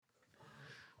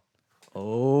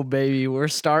baby. We're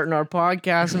starting our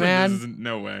podcast, man.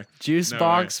 No way. Juice No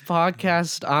Box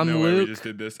Podcast. I'm no way we Luke. just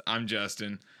did this. I'm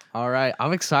Justin. All right.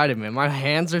 I'm excited, man. My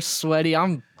hands are sweaty.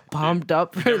 I'm pumped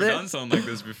up for Never done this. something like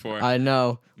this before. I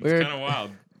know. It's kind of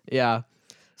wild. Yeah.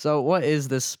 So what is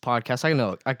this podcast? I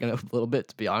know a little bit,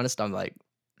 to be honest. I'm like,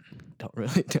 don't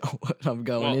really know what I'm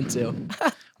going into.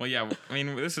 Well, yeah. I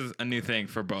mean, this is a new thing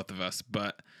for both of us,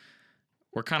 but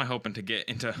we're kind of hoping to get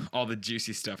into all the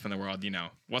juicy stuff in the world. You know,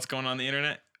 what's going on the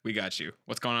internet? We got you.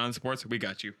 What's going on in sports? We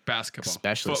got you. Basketball,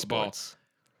 Especially football, sports.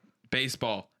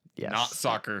 baseball, Yes. not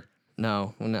soccer.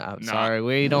 No, sorry.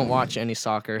 We don't watch any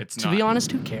soccer. It's To be not.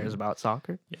 honest, who cares about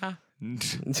soccer? Yeah,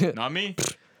 not me.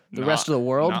 The rest of the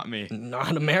world? Not me.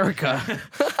 Not America.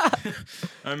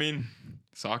 I mean,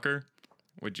 soccer.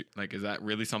 Would you like? Is that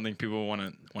really something people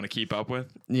want to keep up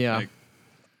with? Yeah. Like,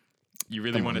 you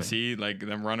really Come want on, to see like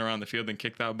them run around the field and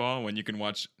kick that ball when you can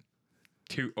watch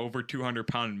over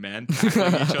 200-pound men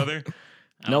tackling each other?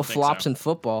 I No don't think flops so. in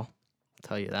football. I'll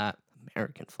tell you that.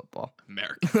 American football.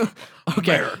 America.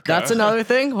 Okay, America. that's another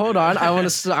thing. Hold on. I want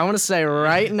to say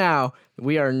right now,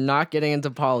 we are not getting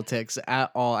into politics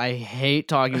at all. I hate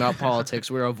talking about politics.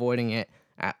 We're avoiding it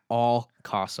at all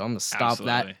costs. So I'm going to stop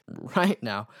that right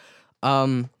now.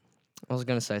 I was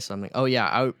going to say something. Oh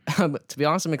yeah, to be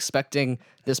honest, I'm expecting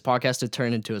this podcast to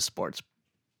turn into a sports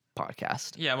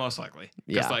podcast. Yeah, most likely.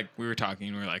 Because Yeah. like we were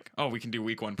talking, we were like, oh, we can do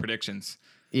week 1 predictions.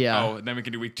 Yeah. Oh, then we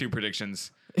can do week 2 predictions,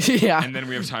 Yeah. and then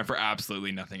we have time for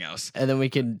absolutely nothing else. And then we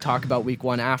can talk about week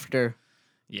 1 after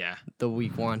Yeah. the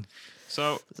week 1.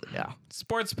 So Yeah.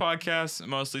 sports podcasts,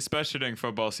 mostly, especially during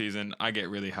football season, I get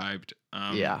really hyped.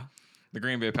 Yeah. The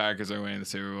Green Bay Packers are winning the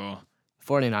Super Bowl.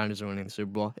 49ers are winning the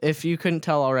Super Bowl. If you couldn't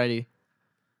tell already,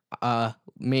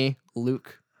 me,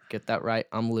 Luke, get that right.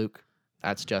 I'm Luke.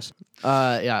 That's just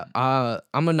yeah.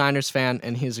 I'm a Niners fan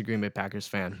and he's a Green Bay Packers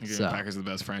fan. The Green So Bay Packers are the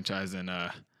best franchise in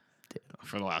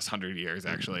for the last 100 years,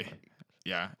 actually.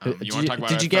 Yeah. You want to talk about?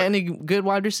 did you get any good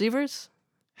wide receivers?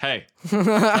 Hey,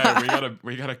 hey,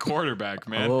 we got a quarterback,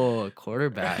 man. Oh,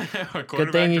 quarterback. A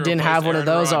Good thing you to didn't replace have one of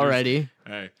Aaron those Rodgers. already.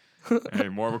 Hey,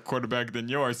 more of a quarterback than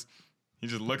yours. He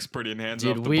just looks pretty and hands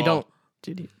Dude, off the we ball. don't.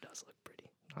 Dude, he does look pretty.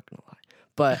 Not gonna lie.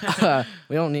 But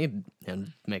we don't need him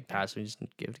to make passes. We just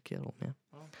need to give it to Kittle, man.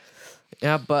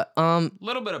 Yeah, but A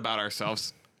little bit about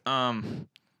ourselves.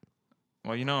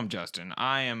 Well, you know I'm Justin.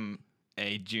 I am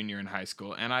a junior in high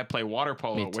school, and I play water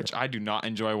polo, Me too. which I do not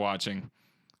enjoy watching.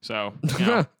 So, you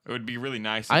know, it would be really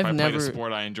nice if I've I played never- a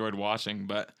sport I enjoyed watching,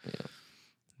 but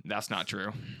that's not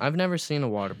true. I've never seen a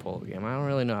water polo game. I don't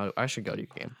really know. I should go to your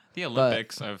game. The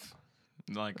Olympics, I've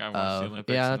watched the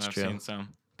Olympics, yeah, and that's I've true. seen some,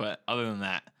 but other than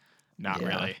that, not Yeah.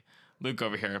 really. Luke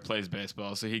over here plays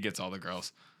baseball, so he gets all the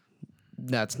girls.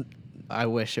 I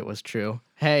wish it was true.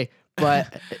 Hey,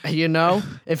 but you know,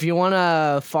 if you want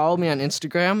to follow me on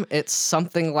Instagram, it's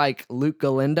something like Luke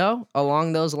Galindo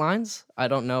along those lines. I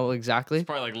don't know exactly. It's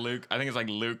probably like Luke. I think it's like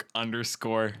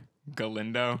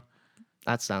Luke_Galindo.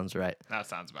 That sounds right. That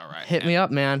sounds about right. Hit me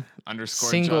up, man. Underscore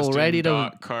Single, Justin ready to-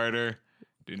 dot Carter.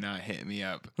 Do not hit me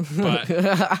up.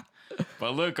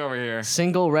 But Luke over here,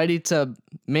 Single, ready to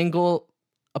mingle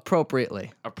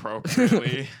appropriately.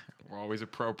 appropriately. We're always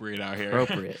appropriate out here.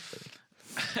 Appropriately.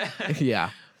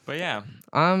 Yeah. But yeah,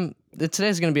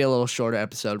 Today's gonna be a little shorter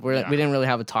episode. We Yeah. didn't really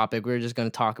have a topic. We were just gonna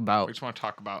talk we about just want to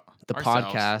talk about the ourselves.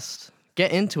 podcast.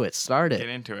 Get into it. Start Get it.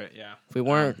 into it. Yeah. If we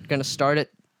weren't gonna start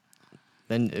it,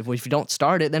 then if you don't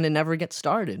start it, then it never gets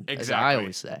started. Exactly. As I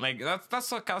always say. Like that's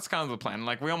kind of the plan.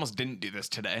 Like we almost didn't do this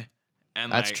today. And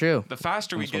That's like, true. The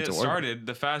faster we Almost get went it to work. started,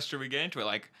 the faster we get into it.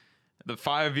 Like the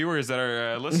 5 viewers that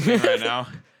are listening right now.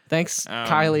 Thanks,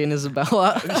 Kylie and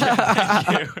Isabella.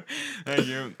 Thank you. Thank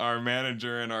you, our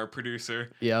manager and our producer.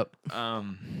 Yep.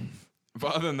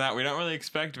 But other than that, we don't really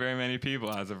expect very many people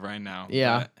as of right now.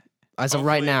 Yeah. But As of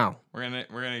right hopefully now.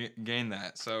 we're gonna gain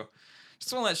that. So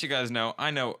just want to let you guys know,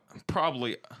 I know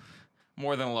probably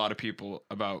more than a lot of people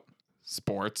about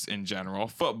sports in general.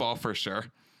 Football for sure.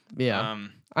 Yeah.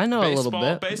 I know a little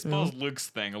bit. Baseball's Luke's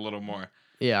thing a little more.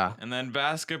 Yeah. And then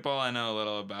basketball, I know a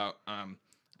little about.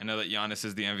 I know that Giannis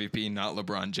is the MVP, not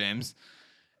LeBron James.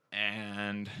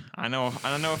 And I know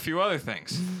a few other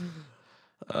things.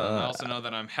 I also know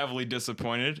that I'm heavily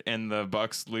disappointed in the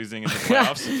Bucks losing in the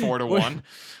playoffs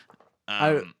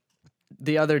 4-1.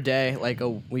 The other day, like a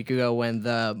week ago, when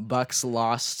the Bucks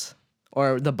lost,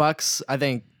 or the Bucks, I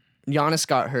think Giannis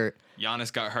got hurt.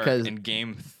 Giannis got hurt 'Cause- in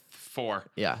game 4.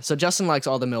 Yeah. So Justin likes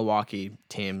all the Milwaukee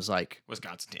teams, like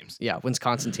Wisconsin teams.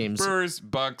 Wisconsin teams. Brewers,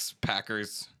 Bucks,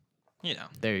 Packers. You know.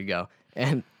 There you go.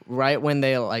 And right when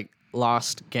they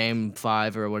lost game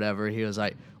 5 or whatever, he was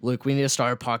like, "Luke, we need to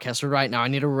start a podcast right now. I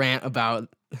need to rant about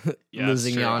Yeah,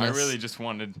 losing that's true. Giannis. I really just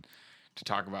wanted to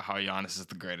talk about how Giannis is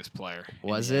the greatest player.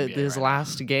 Was in the it NBA his right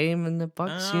last game in the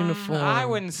Bucks uniform? I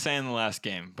wouldn't say in the last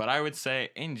game, but I would say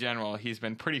in general he's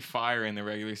been pretty fire in the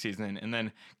regular season. And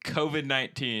then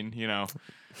COVID-19,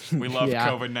 we love Yeah.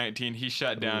 COVID-19. He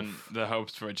shut down the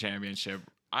hopes for a championship.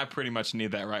 I pretty much knew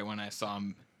that right when I saw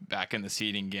him back in the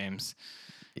seeding games.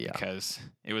 Yeah. Because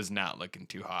it was not looking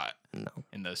too hot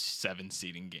in those 7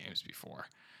 seeding games before.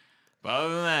 But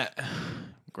other than that,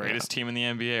 greatest team in the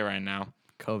NBA right now.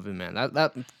 COVID, man.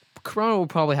 That Corona will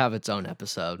probably have its own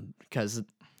episode because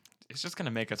It's just gonna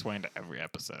make its way into every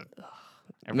episode.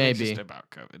 Maybe. Just about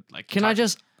COVID. Like, I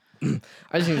just need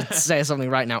to say something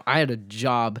right now. I had a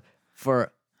job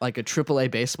for like a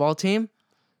AAA baseball team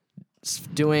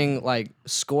doing like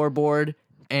scoreboard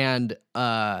and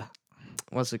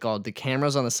what's it called? The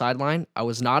cameras on the sideline. I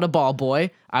was not a ball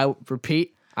boy. I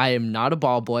repeat, I am not a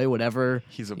ball boy. Whatever.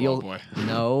 He's a ball boy.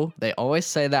 No, they always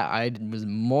say that. I was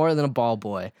more than a ball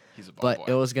boy. He's a ball But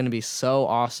boy. it was going to be so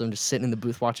awesome just sitting in the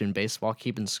booth watching baseball,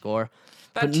 keeping score.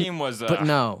 That team was but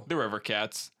no. the River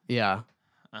Cats. Yeah.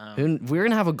 We're going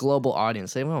to have a global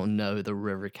audience. They won't know who the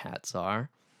River Cats are.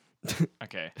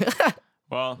 Okay.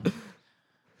 Well,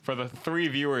 for the 3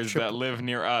 viewers that live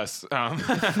near us,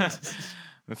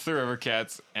 it's the River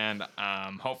Cats, and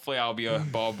hopefully I'll be a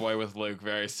ball boy with Luke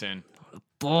very soon.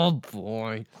 Ball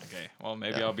boy. Okay. Well,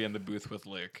 maybe I'll be in the booth with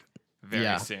Luke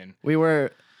very soon. We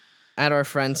were at our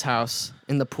friend's house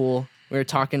in the pool. We were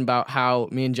talking about how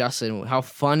me and Justin, how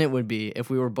fun it would be if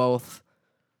we were both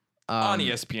On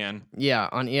ESPN. Yeah,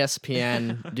 on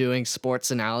ESPN doing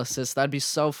sports analysis. That'd be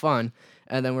so fun.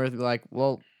 And then we're like,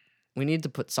 well, we need to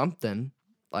put something,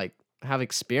 like have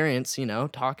experience,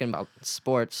 talking about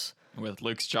sports. With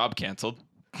Luke's job canceled.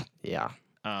 Yeah.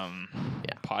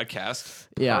 Podcast.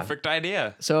 Yeah. Perfect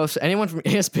idea. So if anyone from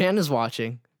ESPN is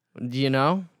watching,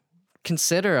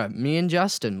 consider me and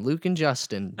Justin, Luke and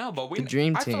Justin. No, but the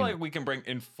dream I team. feel like we can bring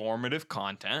informative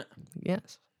content,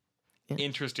 Yes.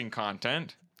 interesting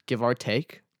content, Give our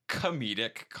take.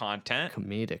 comedic content.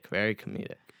 Comedic, very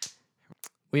comedic.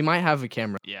 We might have a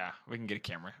camera Yeah, we can get a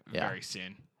camera Yeah. very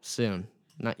soon. soon.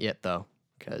 Not yet though,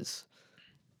 because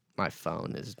my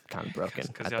phone is kind of broken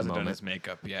Because at he the hasn't done moment. his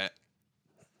makeup yet.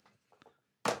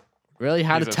 Really?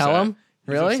 How He's to tell upset. him?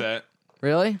 He's Really? upset.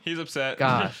 Really? He's upset.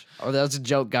 Gosh. Oh, that was a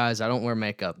joke, guys. I don't wear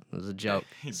makeup. It was a joke.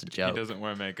 It's a He joke. doesn't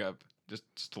wear makeup.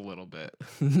 Just a little bit.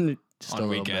 Just On a little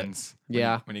weekends. bit.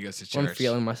 Yeah. When he goes to When church. I'm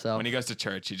feeling myself. When he goes to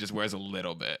church, he just wears a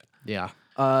little bit. Yeah.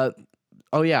 Oh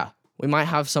yeah. We might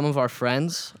have some of our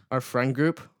friends, our friend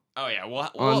group. Oh, yeah. We'll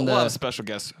On have the- a special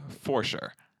guest for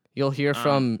sure. You'll hear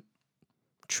from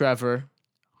Trevor,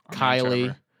 Our man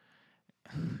Kylie.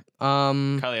 Trevor.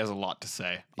 Kylie has a lot to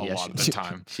say a yeah, lot of the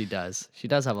time. She does. She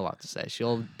does have a lot to say.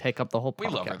 She'll take up the whole podcast.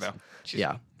 We love her, though. She's-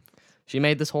 Yeah. She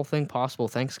made this whole thing possible.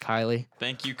 Thanks, Kylie.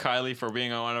 Thank you, Kylie, for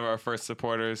being one of our first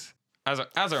supporters. As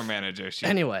our manager, she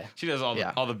Anyway. she does all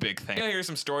Yeah. the big things. You'll hear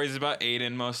some stories about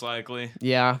Aiden, most likely.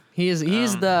 Yeah. He's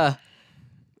the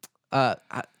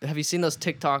have you seen those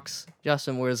TikToks,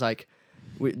 Justin, where it's like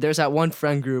there's that one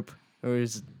friend group where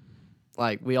it's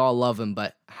like we all love him,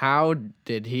 but how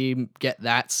did he get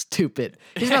that stupid?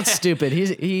 He's not stupid.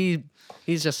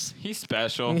 He's just He's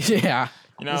special. yeah.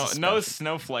 You know, no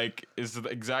snowflake is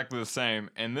exactly the same,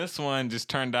 and this one just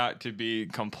turned out to be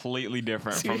completely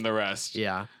different from the rest.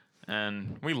 Yeah.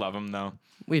 And we love him though.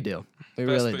 We do. We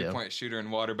Best really do. 3-point shooter in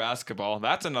water basketball.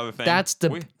 That's another thing. That's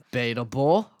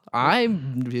debatable.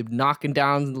 I'm knocking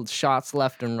down shots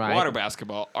left and right. Water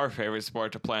basketball, our favorite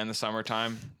sport to play in the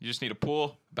summertime. You just need a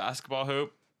pool, basketball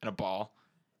hoop, and a ball,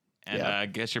 and Yeah.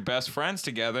 get your best friends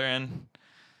together and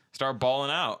start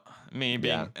balling out. Me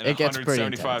being Yeah, an it gets pretty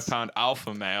 175-pound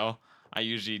alpha male, I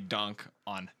usually dunk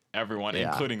on everyone, Yeah.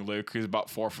 including Luke, who's about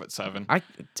 4'7".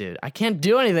 I can't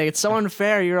do anything. It's so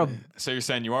unfair. You're a So you're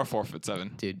saying you are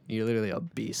 4'7"? dude. You're literally a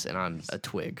beast, and I'm a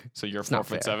twig. So you're not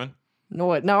fair. 4'7"? No,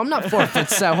 what? No, I'm not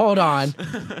 4'7". Hold on.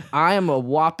 I am a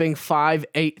whopping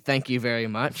 5'8". Thank you very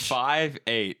much.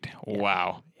 5'8".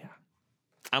 Wow. Yeah.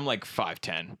 I'm like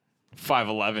 5'10",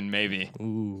 5'11", maybe.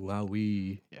 Ooh,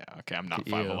 wowee. Yeah. Okay. I'm not At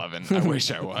you. 5'11". I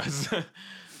wish I was.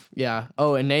 Yeah.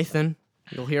 Oh, and Nathan,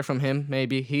 you'll hear from him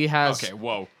maybe. He has. Okay.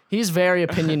 Whoa. He's very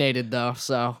opinionated though,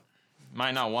 so.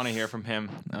 Might not want to hear from him.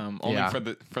 Only Yeah. for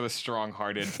the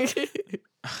strong-hearted.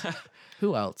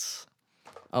 Who else?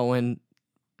 Owen.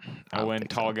 Owen,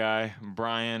 think tall guy,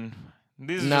 Brian.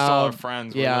 These are No, just all our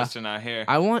friends we're yeah. listing out here.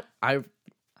 I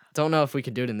don't know if we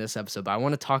could do it in this episode, but I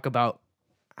want to talk about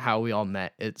how we all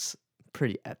met. It's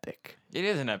pretty epic. It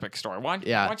is an epic story. Why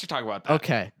don't you talk about that?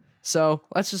 Okay. So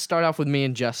let's just start off with me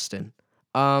and Justin.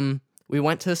 We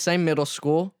went to the same middle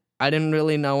school. I didn't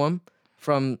really know him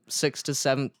from 6th to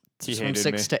 7th, He from hated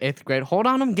 6th me. to 8th grade. Hold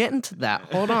on, I'm getting to that.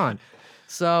 Hold on.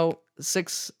 So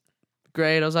 6th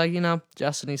grade, I was like,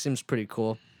 Justin, he seems pretty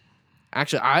cool.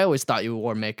 Actually, I always thought you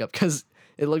wore makeup because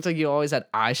it looked like you always had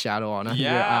eyeshadow on under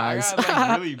your eyes. I got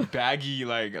like really baggy,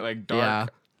 like dark, Yeah.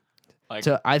 like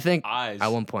So I think eyes. at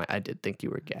one point I did think you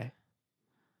were gay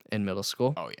in middle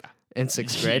school. Oh yeah, In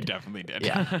 6th you grade. definitely did.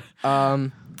 Yeah.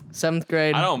 7th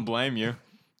grade. I don't blame you,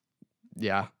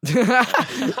 Yeah.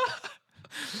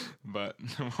 but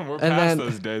we're And past then-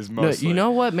 those days No, mostly. you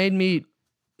know what made me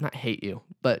not hate you,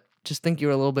 but just think you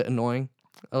were a little bit annoying,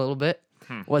 a little bit?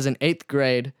 Was in 8th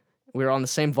grade. We were on the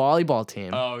same volleyball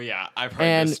team. Oh yeah, I've heard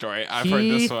and this story. I've he heard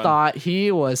this one. thought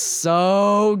he was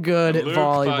so good at Luke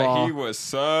volleyball. thought he was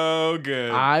so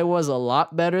good. I was a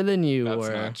lot better than you That's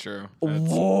were. not true. What?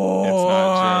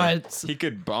 It's not true. He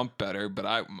could bump better,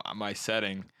 but my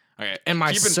setting. Okay. And my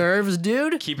keep in, serves,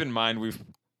 dude? keep in mind we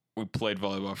played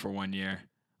volleyball for 1 year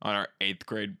on our 8th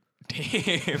grade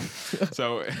team,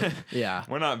 so Yeah.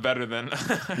 we're not better than.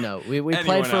 No, we played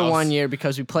anyone for else. 1 year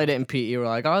because we played it in PE. We're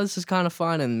like, oh, this is kind of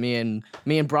fun. And me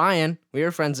and Brian, we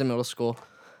were friends in middle school.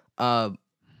 We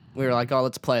were like, oh,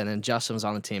 let's play. And then Justin was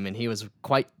on the team, and he was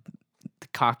quite the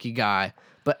cocky guy.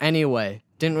 But anyway,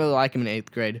 didn't really like him in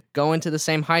 8th grade. Going to the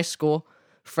same high school,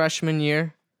 freshman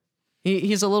year,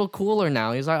 he's a little cooler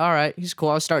now. He's like, all right, he's cool.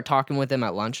 I'll start talking with him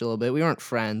at lunch a little bit. We weren't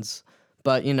friends,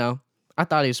 but I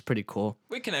thought he was pretty cool.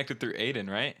 We connected through Aiden,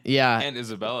 right? Yeah, And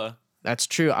Isabella. that's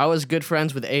true. I was good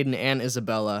friends with Aiden and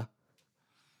Isabella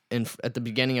at the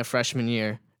beginning of freshman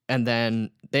year, and then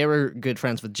they were good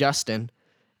friends with Justin.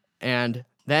 And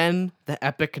then the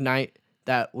epic night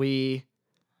that we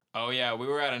Oh yeah, we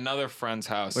were at another friend's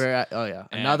house. were at, And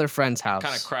another friend's house.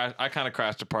 I kind of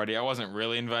crashed a party. I wasn't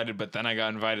really invited, but then I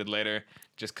got invited later,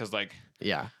 just cause like.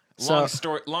 Yeah.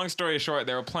 Long story short,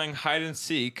 they were playing hide and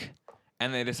seek,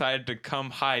 and they decided to come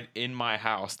hide in my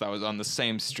house that was on the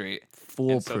same street. And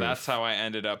Foolproof. so that's how I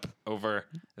ended up over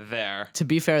there. To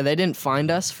be fair, they didn't find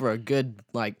us for a good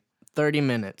 30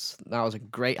 minutes. That was a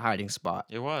great hiding spot.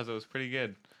 It was pretty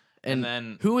good. And And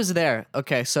then who was there?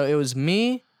 Okay, so it was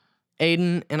me,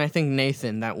 Aiden, and I think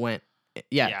Nathan that went.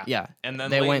 Yeah. And then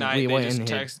They late went- night, we they went just in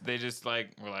here. they just were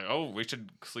like, oh, we should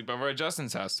sleep over at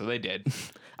Justin's house. So they did.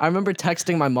 I remember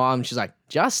texting my mom. She's like,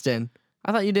 Justin,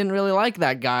 I thought you didn't really like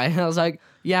that guy. And I was like,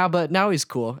 yeah, but now he's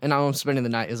cool. And now I'm spending the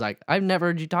night. He's like, I've never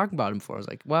heard you talk about him before. I was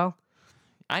like, well,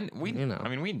 I mean,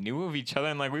 we knew of each other,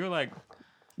 and we were like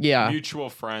yeah. mutual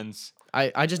friends.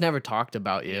 I just never talked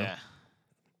about you. Yeah.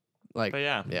 Like, But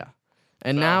yeah.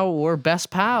 And So- now we're best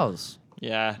pals.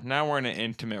 Yeah. Now we're in an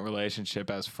intimate relationship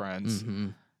as friends. Mm-hmm.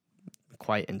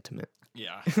 Quite intimate.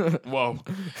 Yeah. Whoa.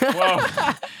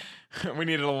 Whoa. We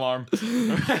need an alarm.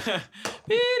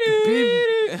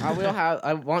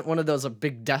 I want one of those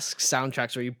big desk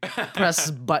soundtracks where you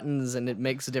press buttons and it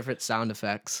makes different sound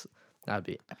effects. That'd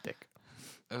be epic.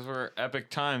 Those were epic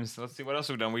times. Let's see what else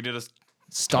we've done. We did a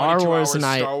Star 22 Wars hour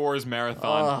night. Star Wars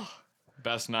marathon. Ugh.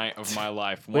 Best night of my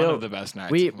life. One We'll- of the best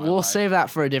nights. We'll of my life. save that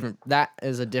for that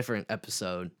is a different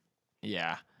episode.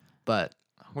 Yeah. But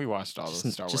We watched all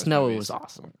the Star Wars just know movies. it was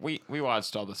awesome. We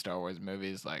watched all the Star Wars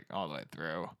movies all the way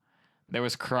through. There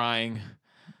was crying.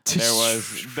 There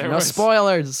no was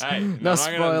spoilers. Hey, no I'm not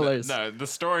spoilers. no, the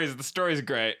story's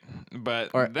great, but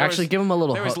Or there actually, was, give them a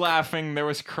little there was hook. laughing, there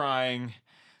was crying,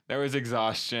 there was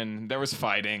exhaustion, there was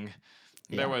fighting,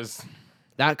 there was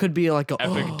That could be like a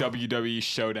epic WWE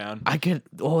showdown.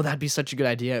 that'd be such a good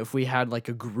idea if we had like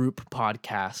a group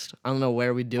podcast. I don't know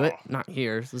where we do it. Not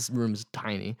here. This room's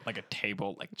tiny. Like a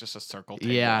table, like just a circle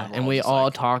table. Yeah, we're and we just,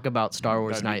 all talk about Star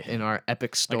Wars that'd be night in our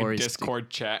epic like a stories. Discord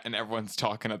chat, and everyone's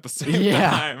talking at the same Yeah.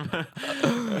 time.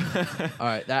 All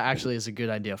right, that actually is a good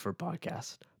idea for a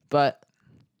podcast. But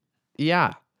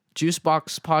yeah,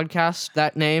 Juicebox Podcast.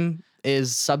 That name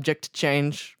is subject to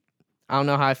change. I don't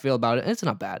know how I feel about it. It's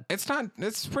not bad.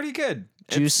 It's pretty good.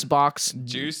 Juicebox.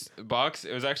 Juice box.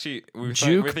 It was actually we were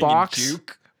Juke thinking box?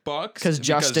 Juke box 'Cause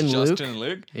Justin Luke? and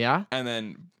Luke, Yeah. and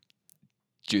then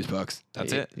juice box.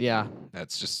 That's it. Yeah,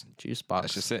 That's just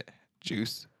Juicebox. it.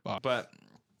 Juice box. But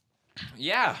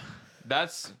yeah,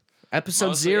 that's Episode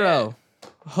mostly 0.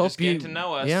 Hope just getting to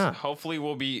know us. Yeah. Hopefully,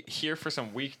 we'll be here for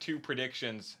some week 2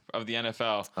 predictions of the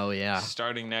NFL. Oh yeah.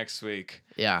 Starting next week.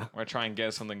 Yeah. We're trying to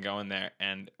get something going there,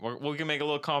 and we can make a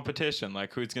little competition,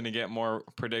 like who's gonna get more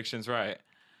predictions right.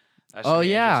 That should Oh be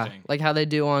yeah. interesting. Like how they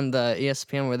do on the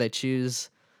ESPN where they choose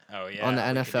Oh yeah. on the we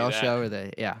could do NFL that. show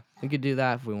where we could do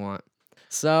that if we want.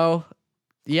 So,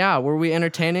 yeah, were we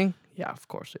entertaining? Yeah, of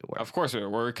course we were. Of course we were.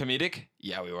 Were we comedic?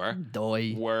 Yeah, we were.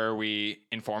 Doy. Were we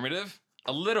informative?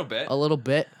 A little bit. A little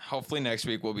bit. Hopefully next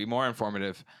week will be more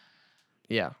informative.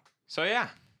 Yeah. So yeah.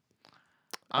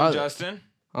 I'm Justin.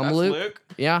 I'm That's Luke.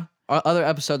 Yeah. Other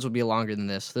episodes will be longer than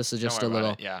this. This is just a Don't worry little,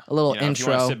 about it, yeah. a little If you want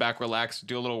intro. to sit back, relax,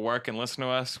 do a little work, and listen to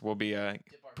us, we'll be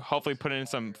hopefully putting in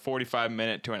some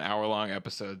 45-minute to an hour-long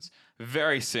episodes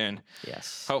very soon.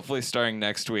 Yes. Hopefully starting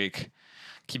next week.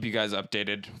 Keep you guys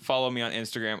updated. Follow me on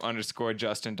Instagram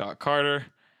 _Justin.Carter.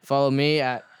 Follow me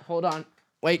at. Hold on.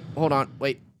 Wait.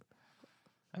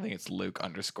 I think it's Luke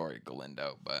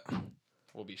 _Galindo, but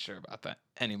we'll be sure about that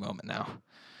any moment now.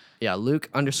 Yeah, Luke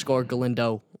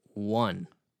 _Galindo 1.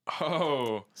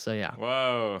 Oh. So yeah.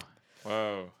 Whoa.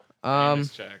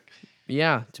 Famous check.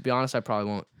 Yeah. To be honest, I probably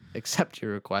won't accept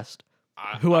your request.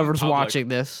 Whoever's watching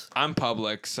this. I'm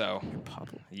public, so. You're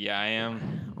public. Yeah, I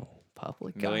am. Oh,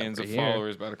 public. Millions of here.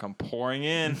 followers about to come pouring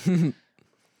in.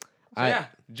 Yeah,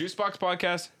 Juicebox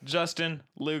Podcast, Justin,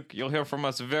 Luke, you'll hear from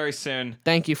us very soon.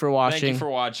 Thank you for watching. Thank you for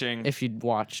watching. If you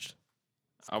watched.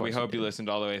 We hope you listened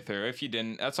all the way through. If you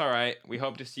didn't, that's all right. We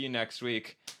hope to see you next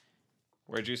week.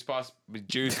 We're Juicebox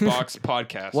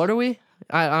Podcast. What are we?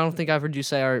 I don't think I've heard you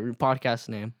say our podcast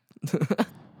name.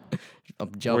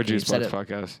 I'm joking. We're Juicebox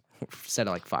Podcast. Said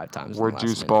it like 5 times. We're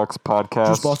Juicebox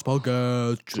Podcast. Juicebox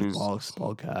Podcast. Juicebox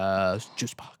Podcast.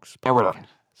 Juicebox. And we're done.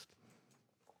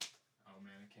 Oh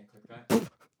man, I can't click that.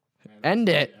 End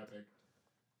it.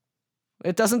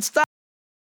 It doesn't stop.